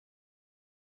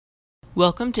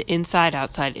Welcome to Inside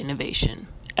Outside Innovation,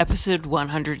 episode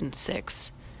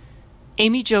 106.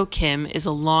 Amy Jo Kim is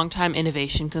a longtime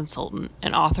innovation consultant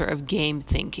and author of Game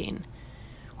Thinking.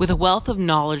 With a wealth of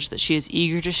knowledge that she is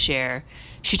eager to share,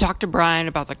 she talked to Brian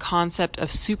about the concept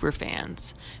of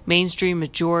superfans, mainstream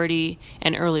majority,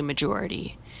 and early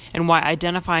majority, and why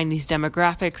identifying these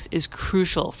demographics is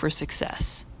crucial for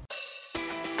success.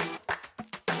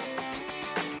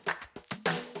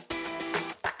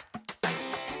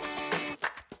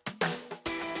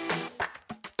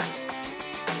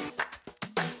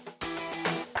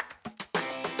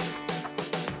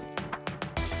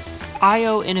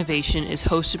 IO Innovation is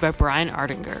hosted by Brian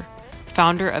Ardinger,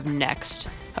 founder of Next,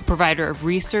 a provider of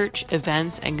research,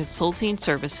 events, and consulting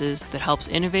services that helps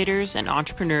innovators and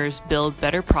entrepreneurs build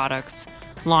better products,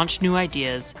 launch new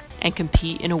ideas, and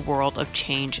compete in a world of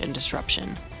change and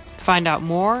disruption. Find out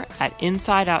more at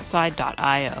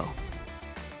insideoutside.io.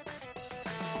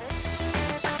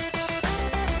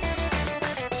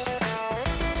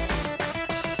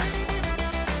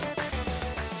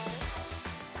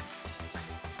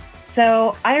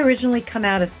 So I originally come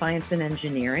out of science and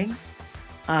engineering.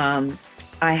 I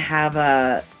have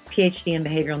a PhD in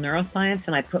behavioral neuroscience,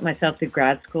 and I put myself through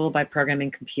grad school by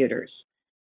programming computers.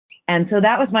 And so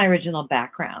that was my original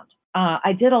background.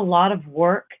 I did a lot of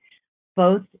work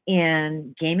both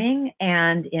in gaming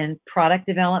and in product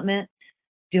development,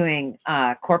 doing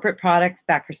corporate products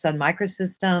back for Sun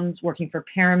Microsystems, working for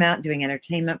Paramount, doing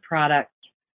entertainment products,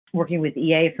 working with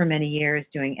EA for many years,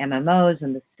 doing MMOs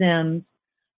and The Sims.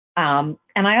 And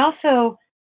I also,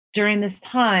 during this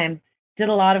time, did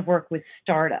a lot of work with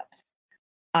startups,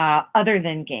 other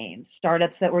than games,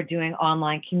 startups that were doing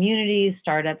online communities,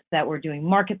 startups that were doing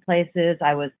marketplaces.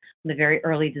 I was on the very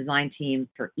early design team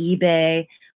for eBay,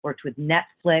 worked with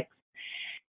Netflix.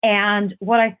 And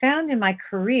what I found in my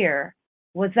career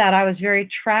was that I was very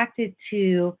attracted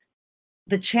to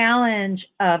the challenge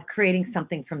of creating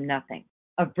something from nothing,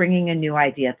 of bringing a new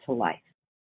idea to life.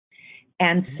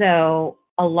 And so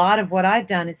a lot of what I've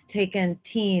done is taken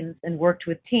teams and worked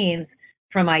with teams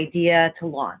from idea to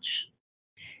launch,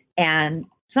 and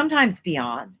sometimes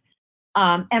beyond.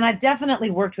 And I've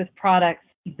definitely worked with products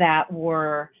that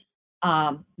were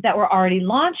already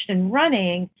launched and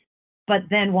running, but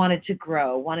then wanted to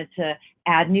grow, wanted to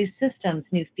add new systems,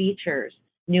 new features,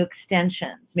 new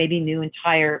extensions, maybe new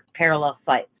entire parallel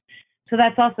sites. So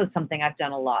that's also something I've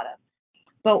done a lot of.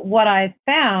 But what I've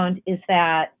found is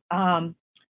that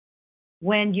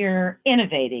when you're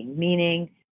innovating, meaning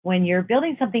when you're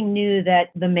building something new that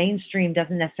the mainstream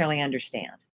doesn't necessarily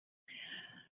understand,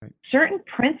 right, certain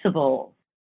principles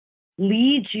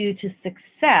lead you to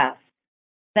success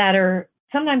that are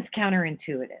sometimes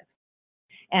counterintuitive.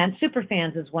 And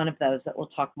superfans is one of those that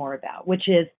we'll talk more about, which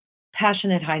is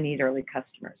passionate, high-need early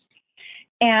customers.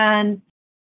 And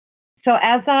so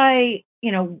as I,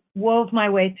 wove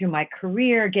my way through my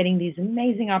career, getting these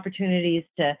amazing opportunities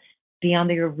to be on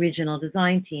the original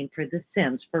design team for The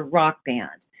Sims, for Rock Band,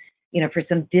 for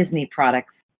some Disney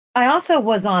products. I also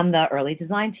was on the early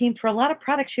design team for a lot of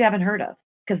products you haven't heard of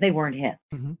because they weren't hits,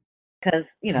 because,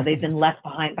 they've been left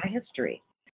behind by history.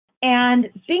 And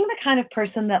being the kind of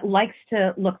person that likes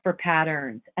to look for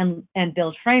patterns and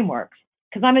build frameworks,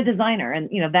 because I'm a designer,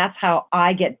 and, that's how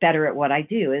I get better at what I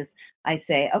do is I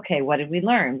say, okay, what did we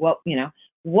learn? What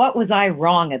was I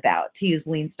wrong about, to use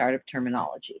lean startup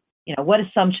terminology? What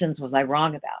assumptions was I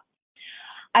wrong about?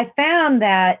 I found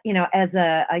that, as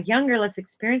a younger, less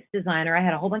experienced designer, I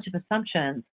had a whole bunch of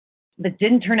assumptions that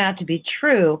didn't turn out to be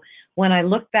true when I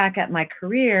looked back at my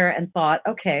career and thought,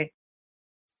 okay,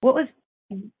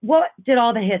 what did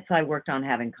all the hits I worked on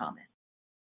have in common?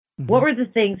 What were the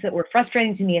things that were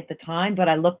frustrating to me at the time, but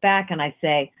I look back and I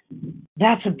say,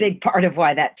 that's a big part of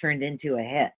why that turned into a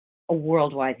hit, a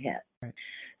worldwide hit. Right.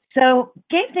 So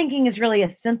game thinking is really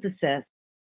a synthesis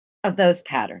of those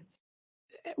patterns.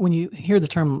 When you hear the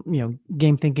term,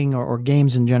 game thinking or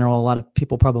games in general, a lot of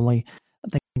people probably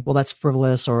think, well, that's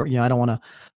frivolous, or, I don't want to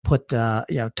put,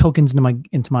 tokens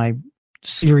into my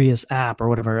serious app or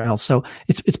whatever else. So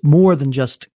it's more than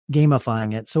just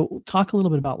gamifying it. So talk a little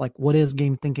bit about what is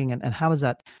game thinking and how does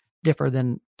that differ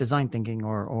than design thinking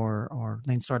or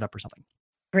lean startup or something?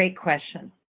 Great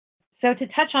question. So to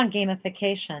touch on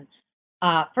gamification,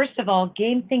 first of all,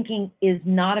 game thinking is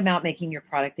not about making your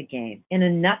product a game. In a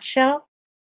nutshell,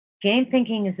 game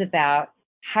thinking is about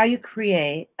how you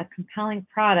create a compelling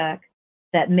product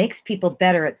that makes people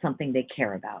better at something they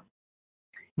care about.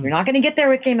 You're not going to get there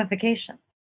with gamification.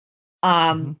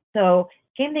 So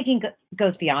game thinking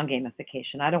goes beyond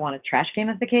gamification. I don't want to trash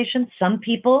gamification. Some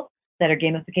people that are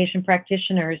gamification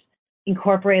practitioners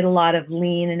incorporate a lot of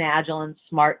lean and agile and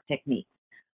smart techniques.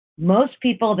 Most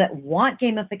people that want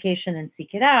gamification and seek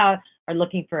it out are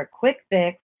looking for a quick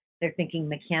fix. They're thinking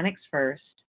mechanics first,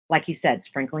 like you said,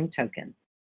 sprinkling tokens.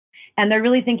 And they're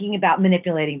really thinking about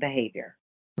manipulating behavior,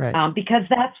 Right. Because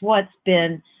that's what's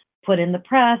been put in the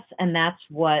press, and that's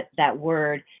what that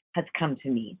word has come to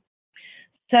mean.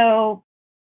 So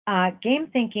game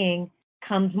thinking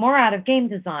comes more out of game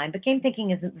design, but game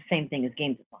thinking isn't the same thing as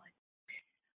game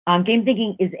design. Game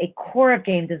thinking is a core of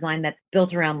game design that's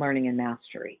built around learning and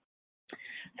mastery.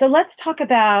 So let's talk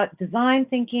about design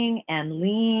thinking and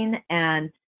lean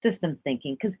and systems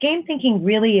thinking, because game thinking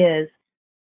really is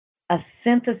a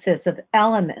synthesis of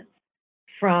elements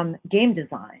from game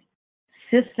design,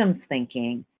 systems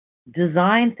thinking,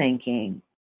 design thinking,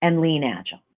 and lean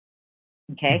agile.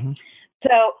 Okay? Mm-hmm.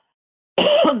 So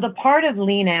the part of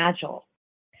lean agile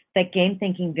that game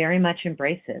thinking very much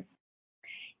embraces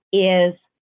is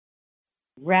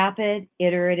rapid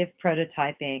iterative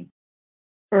prototyping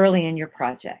early in your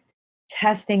project,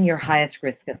 testing your highest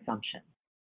risk assumptions.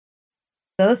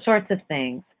 Those sorts of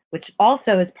things, which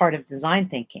also is part of design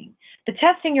thinking. The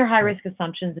testing your high risk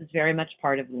assumptions is very much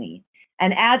part of lean.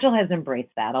 And agile has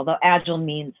embraced that, although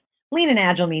lean and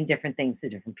agile mean different things to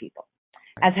different people,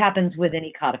 as happens with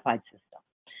any codified system.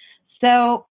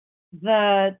 So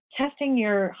the testing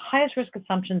your highest risk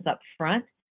assumptions up front,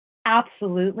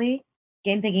 absolutely,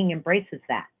 game thinking embraces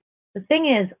that. The thing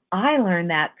is, I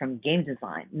learned that from game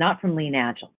design, not from lean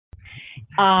agile.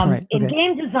 In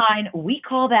game design, we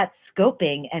call that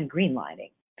scoping and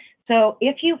greenlighting. So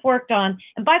if you've worked on,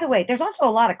 and by the way, there's also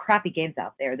a lot of crappy games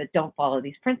out there that don't follow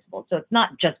these principles. So it's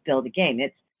not just build a game.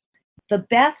 It's the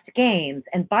best games,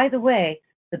 and by the way,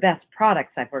 the best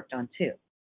products I've worked on too,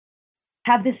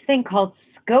 have this thing called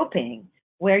scoping,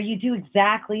 where you do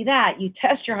exactly that. You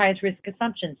test your highest risk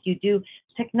assumptions. You do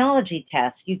technology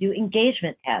tests. You do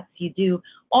engagement tests. You do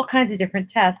all kinds of different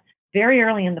tests very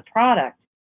early in the product,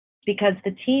 because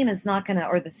the team is not going to,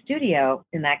 or the studio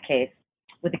in that case,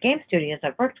 with the game studios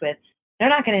I've worked with, they're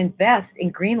not going to invest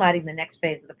in greenlighting the next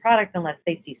phase of the product unless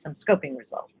they see some scoping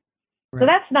results. Right. So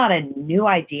that's not a new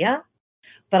idea,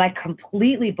 but I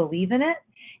completely believe in it.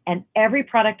 And every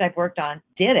product I've worked on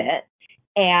did it.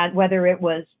 And whether it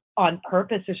was on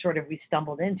purpose or sort of we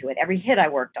stumbled into it, every hit I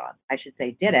worked on, I should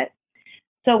say, did it.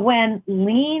 So when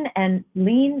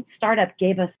lean startup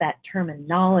gave us that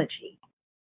terminology,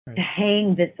 right, to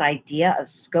hang this idea of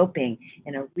scoping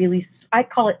in a really, I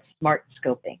call it smart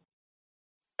scoping.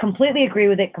 Completely agree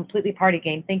with it, completely part of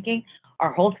game thinking.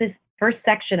 Our whole first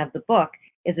section of the book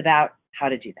is about how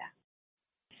to do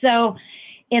that. So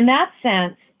in that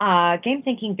sense, game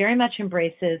thinking very much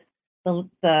embraces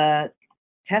the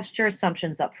test your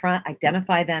assumptions up front,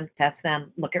 identify them, test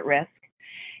them, look at risk,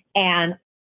 and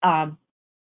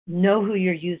know who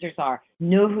your users are,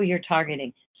 know who you're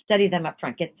targeting, study them up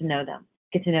front, get to know them,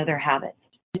 get to know their habits,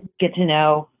 get to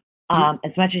know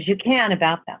as much as you can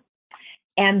about them,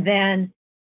 and then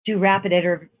do rapid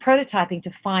iterative prototyping to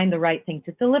find the right thing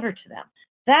to deliver to them.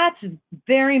 That's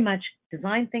very much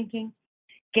design thinking.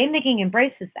 Game thinking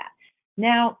embraces that.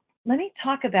 Now, let me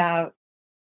talk about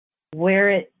where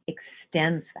it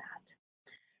extends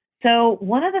that. So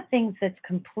one of the things that's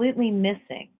completely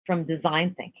missing from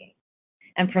design thinking,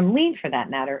 and from lean for that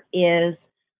matter, is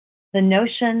the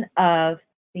notion of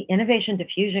the innovation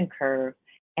diffusion curve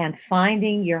and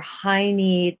finding your high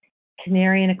need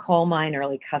canary in a coal mine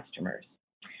early customers.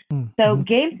 So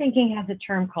game thinking has a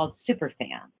term called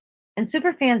superfans, and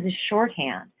superfans is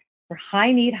shorthand for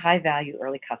high need, high value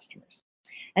early customers.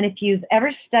 And if you've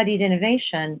ever studied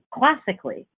innovation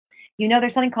classically, you know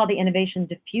there's something called the innovation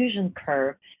diffusion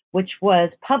curve, which was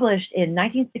published in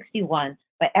 1961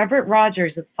 by Everett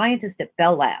Rogers, a scientist at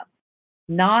Bell Labs,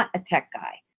 not a tech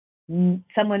guy,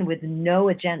 someone with no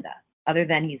agenda other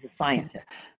than he's a scientist.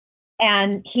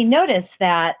 And he noticed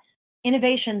that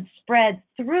innovation spread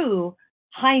through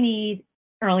high need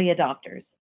early adopters.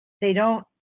 They don't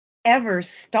ever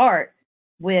start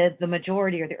with the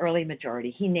majority or the early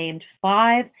majority. He named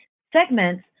 5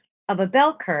 segments of a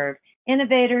bell curve: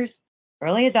 innovators,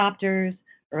 early adopters,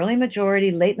 early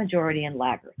majority, late majority, and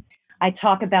laggards. I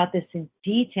talk about this in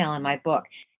detail in my book,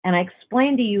 and I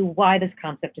explain to you why this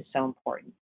concept is so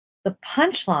important. The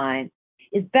punchline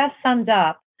is best summed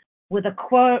up with a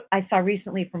quote I saw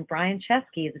recently from Brian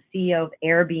Chesky, the CEO of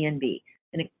Airbnb,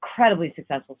 an incredibly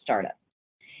successful startup.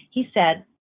 He said,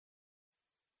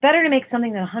 better to make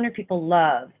something that 100 people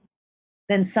love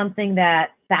than something that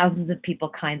thousands of people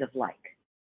kind of like.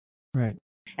 Right.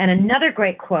 And another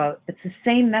great quote, it's the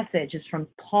same message, is from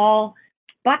Paul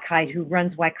Buchheit, who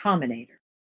runs Y Combinator.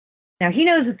 Now, he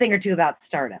knows a thing or two about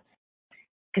startups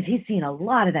because he's seen a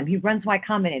lot of them. He runs Y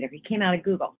Combinator. He came out of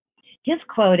Google. His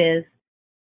quote is,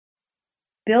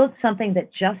 build something that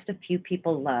just a few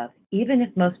people love, even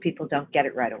if most people don't get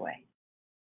it right away.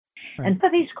 Right. And so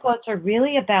these quotes are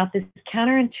really about this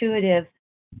counterintuitive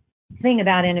thing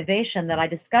about innovation that I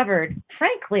discovered,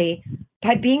 frankly,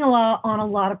 by being on a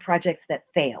lot of projects that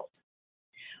failed,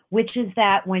 which is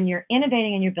that when you're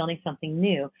innovating and you're building something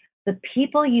new, the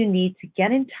people you need to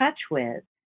get in touch with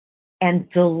and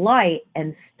delight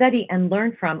and study and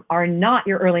learn from are not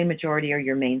your early majority or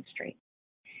your mainstream.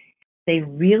 They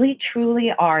really,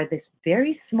 truly are this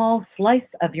very small slice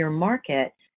of your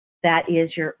market that is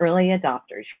your early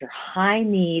adopters, your high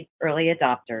need early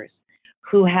adopters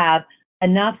who have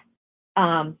enough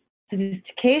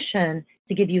sophistication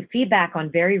to give you feedback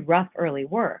on very rough early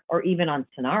work or even on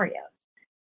scenarios,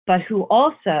 but who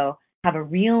also have a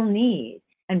real need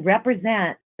and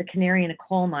represent the canary in a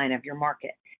coal mine of your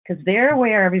market because they're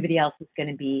where everybody else is going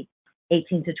to be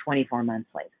 18 to 24 months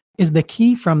later. Is the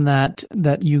key from that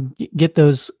you get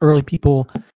those early people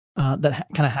that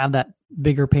kind of have that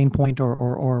bigger pain point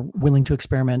or willing to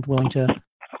experiment, willing to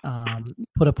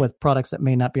put up with products that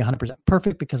may not be 100%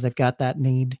 perfect because they've got that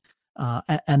need.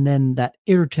 And then that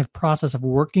iterative process of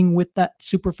working with that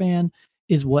super fan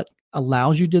is what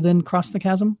allows you to then cross the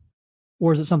chasm?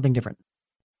 Or is it something different?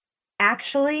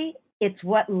 Actually, it's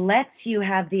what lets you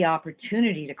have the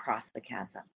opportunity to cross the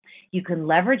chasm. You can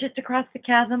leverage it to cross the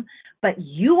chasm, but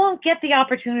you won't get the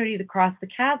opportunity to cross the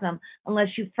chasm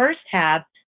unless you first have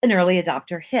an early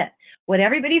adopter hit. What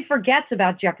everybody forgets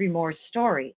about Geoffrey Moore's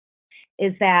story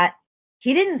is that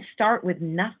he didn't start with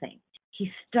nothing.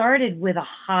 He started with a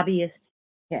hobbyist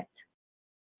hit.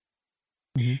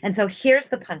 Mm-hmm. And so here's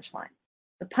the punchline.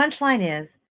 The punchline is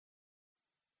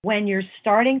when you're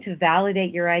starting to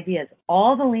validate your ideas,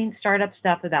 all the lean startup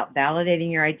stuff about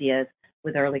validating your ideas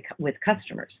with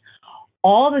customers,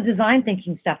 all the design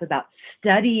thinking stuff about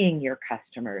studying your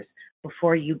customers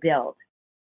before you build.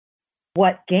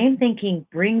 What game thinking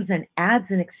brings and adds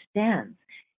and extends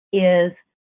is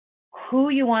who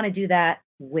you want to do that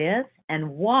with and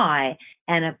why,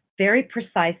 and a very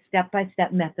precise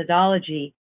step-by-step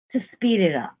methodology to speed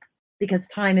it up, because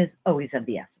time is always of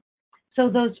the essence. So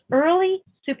those early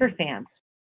super fans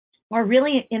are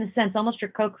really, in a sense, almost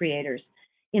your co-creators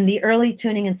in the early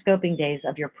tuning and scoping days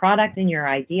of your product and your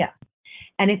idea.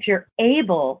 And if you're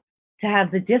able to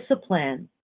have the discipline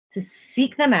to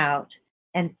seek them out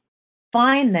and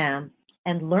find them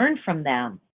and learn from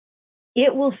them,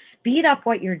 it will speed up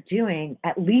what you're doing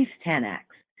at least 10x,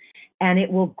 and it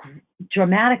will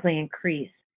dramatically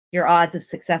increase your odds of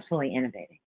successfully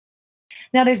innovating.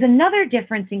 Now, there's another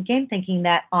difference in game thinking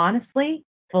that, honestly,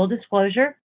 full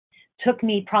disclosure, took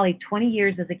me probably 20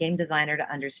 years as a game designer to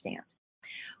understand,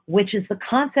 which is the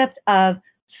concept of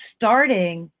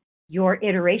starting your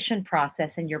iteration process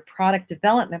and your product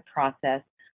development process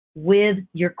with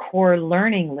your core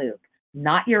learning loop,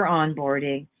 not your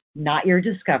onboarding, not your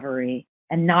discovery,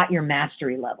 and not your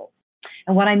mastery levels.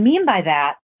 And what I mean by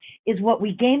that is what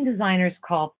we game designers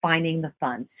call finding the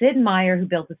fun. Sid Meier, who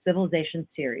built the Civilization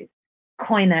series,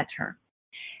 coined that term.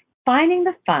 Finding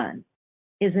the fun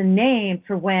is a name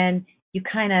for when you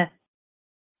kind of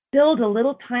build a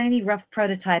little tiny rough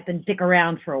prototype and dick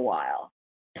around for a while,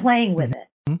 playing with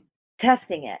it,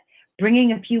 testing it,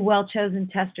 bringing a few well-chosen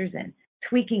testers in,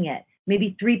 tweaking it,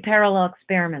 maybe 3 parallel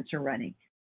experiments are running,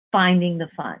 finding the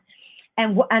fun.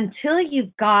 And until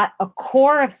you've got a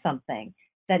core of something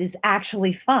that is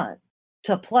actually fun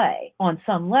to play on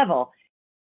some level,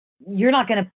 you're not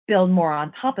going to build more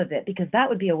on top of it, because that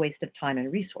would be a waste of time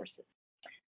and resources.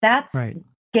 That's right.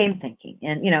 Game thinking.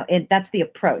 And, that's the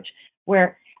approach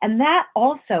and that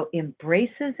also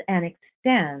embraces and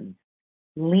extends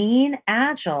lean,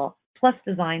 agile, plus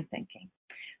design thinking,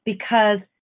 because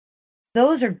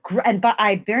those are great. But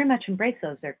I very much embrace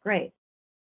those. They're great.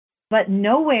 But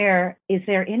nowhere is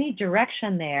there any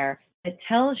direction there that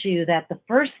tells you that the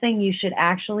first thing you should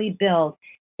actually build,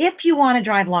 if you want to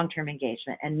drive long-term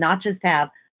engagement and not just have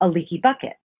a leaky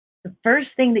bucket, the first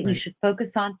thing that you should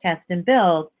focus on, test, and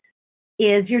build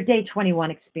is your day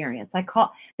 21 experience.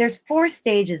 There's 4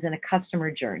 stages in a customer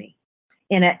journey,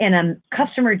 in a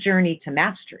customer journey to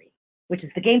mastery, which is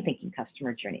the game thinking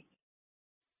customer journey.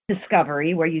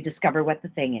 Discovery, where you discover what the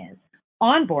thing is.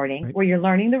 Onboarding, where you're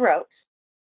learning the ropes.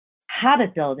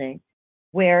 Habit building,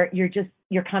 where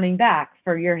you're coming back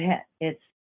for your hit. It's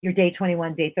your day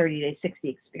 21, day 30, day 60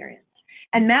 experience.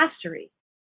 And mastery,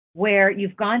 where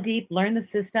you've gone deep, learned the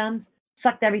systems,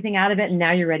 sucked everything out of it, and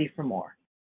now you're ready for more.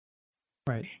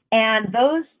 Right. And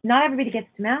those, not everybody gets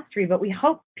to mastery, but we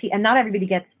hope, and not everybody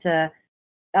gets to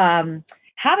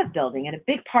habit building. And a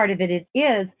big part of it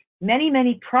is many,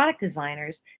 many product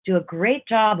designers do a great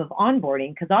job of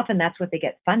onboarding, because often that's what they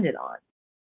get funded on.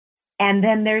 And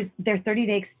then there's 30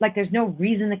 days, like there's no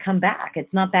reason to come back.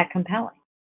 It's not that compelling.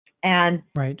 And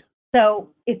right. So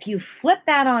if you flip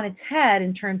that on its head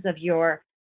in terms of your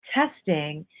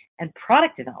testing and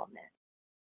product development,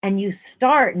 and you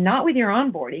start not with your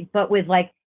onboarding, but with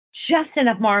like just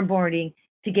enough onboarding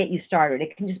to get you started.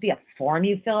 It can just be a form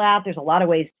you fill out. There's a lot of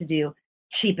ways to do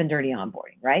cheap and dirty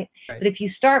onboarding, right? But if you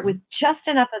start with just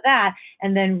enough of that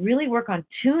and then really work on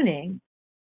tuning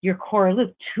your core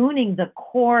loop, tuning the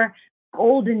core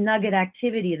golden nugget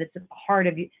activity that's at the heart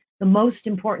of you, the most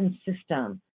important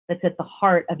system that's at the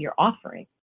heart of your offering,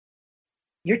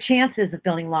 your chances of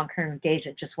building long-term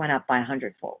engagement just went up by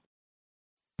 100-fold.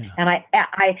 Yeah.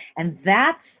 And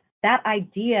that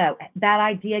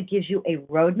idea gives you a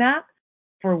roadmap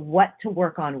for what to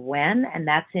work on when, and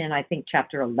that's in, I think,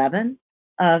 chapter 11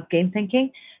 of Game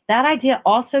Thinking. That idea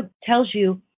also tells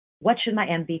you, what should my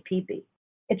MVP be?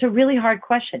 It's a really hard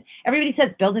question. Everybody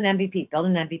says, build an MVP, build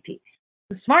an MVP.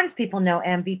 The smartest people know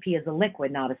MVP is a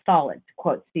liquid, not a solid, to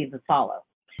quote Steve Vassallo,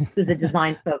 who's a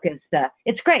design-focused,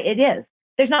 it's great, it is.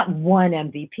 There's not one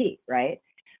MVP, right?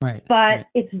 Right. But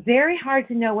it's very hard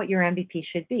to know what your MVP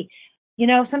should be. You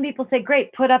know, some people say,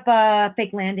 great, put up a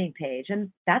fake landing page,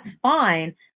 and that's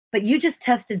fine, but you just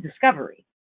tested discovery.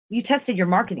 You tested your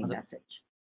marketing message.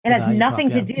 It has nothing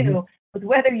to do with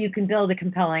whether you can build a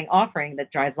compelling offering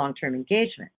that drives long-term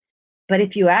engagement. But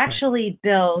if you actually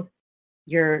build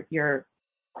your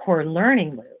core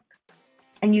learning loop,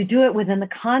 and you do it within the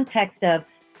context of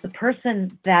the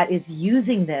person that is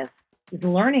using this, is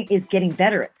learning, is getting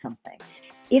better at something.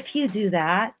 If you do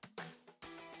that,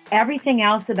 everything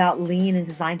else about lean and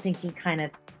design thinking kind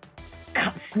of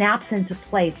snaps into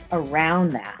place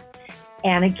around that.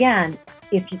 And again,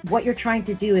 what you're trying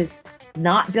to do is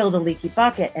not build a leaky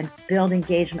bucket and build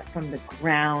engagement from the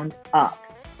ground up.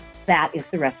 That is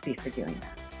the recipe for doing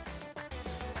that.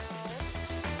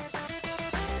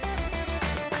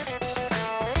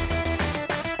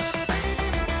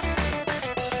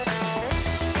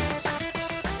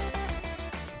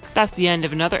 That's the end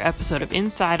of another episode of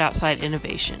Inside Outside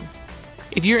Innovation.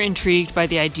 If you're intrigued by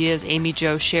the ideas Amy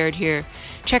Jo shared here,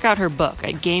 check out her book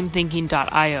at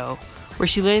gamethinking.io, where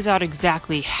she lays out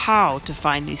exactly how to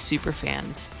find these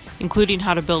superfans, including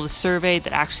how to build a survey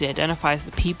that actually identifies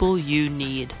the people you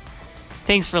need.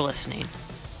 Thanks for listening.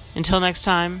 Until next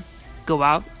time, go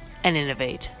out and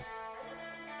innovate.